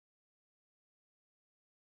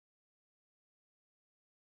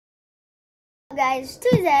guys,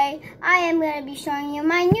 today I am going to be showing you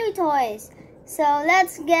my new toys. So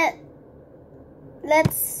let's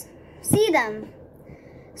see them.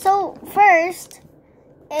 So first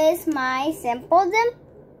is my simple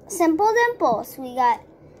dimples. We got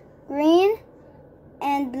green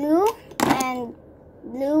and blue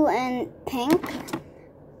and pink.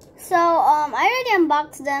 So I already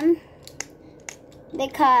unboxed them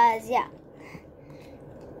because yeah.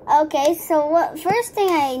 Okay, so first thing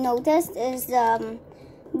I noticed is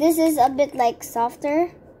this is a bit like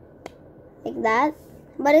softer, like that,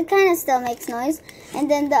 but it kind of still makes noise. And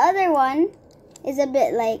then the other one is a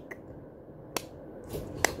bit like,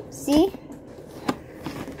 see,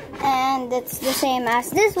 and it's the same as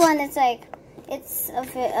this one. It's like it's a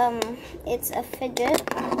fidget,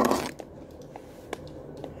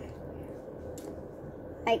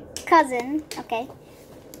 like cousin. Okay,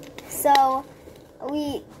 so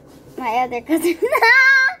my other cousin.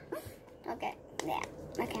 Okay, yeah,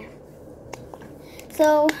 okay.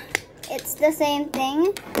 So it's the same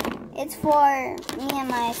thing. It's for me and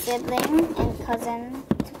my sibling and cousin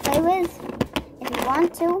to play with if you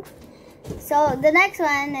want to. So the next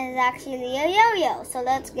one is actually a yo-yo. So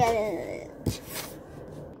let's get it.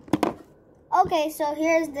 Okay, so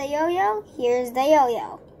here's the yo-yo. Here's the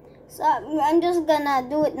yo-yo. So I'm just gonna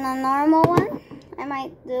do it in a normal one. I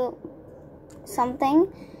might do something,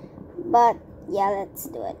 but yeah, let's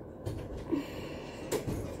do it.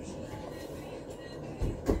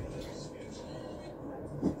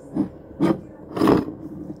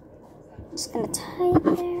 Just gonna tie it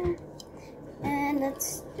there, and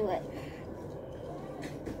let's do it.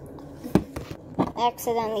 I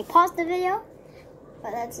accidentally paused the video,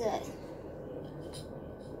 but let's do it.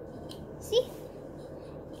 See?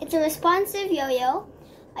 It's a responsive yo-yo.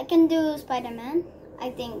 I can do Spider-Man. I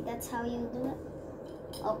think that's how you do it.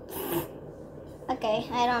 Oh, okay,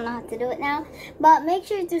 I don't know how to do it now. But make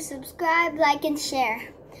sure to subscribe, like, and share.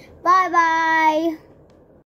 Bye-bye.